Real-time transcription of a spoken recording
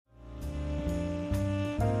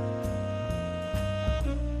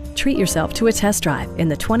Treat yourself to a test drive in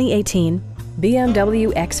the 2018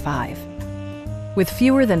 BMW X5. With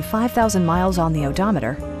fewer than 5,000 miles on the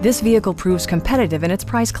odometer, this vehicle proves competitive in its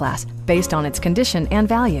price class based on its condition and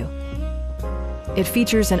value. It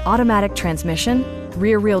features an automatic transmission,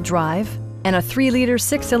 rear-wheel drive, and a 3-liter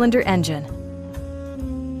 6-cylinder engine.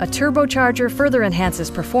 A turbocharger further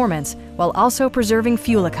enhances performance while also preserving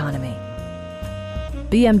fuel economy.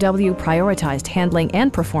 BMW prioritized handling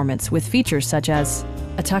and performance with features such as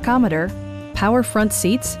a tachometer, power front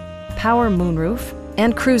seats, power moonroof,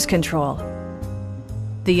 and cruise control.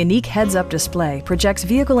 The unique heads-up display projects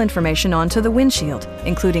vehicle information onto the windshield,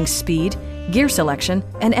 including speed, gear selection,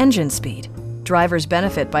 and engine speed. Drivers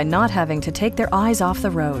benefit by not having to take their eyes off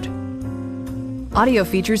the road. Audio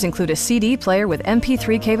features include a CD player with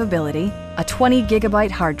MP3 capability, a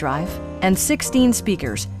 20-gigabyte hard drive, and 16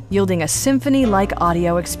 speakers, yielding a symphony-like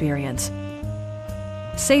audio experience.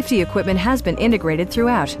 Safety equipment has been integrated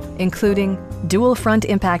throughout, including dual front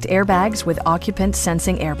impact airbags with occupant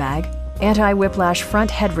sensing airbag, anti-whiplash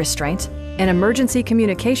front head restraints, an emergency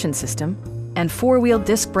communication system, and 4-wheel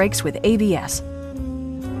disc brakes with ABS.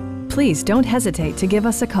 Please don't hesitate to give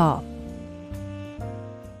us a call.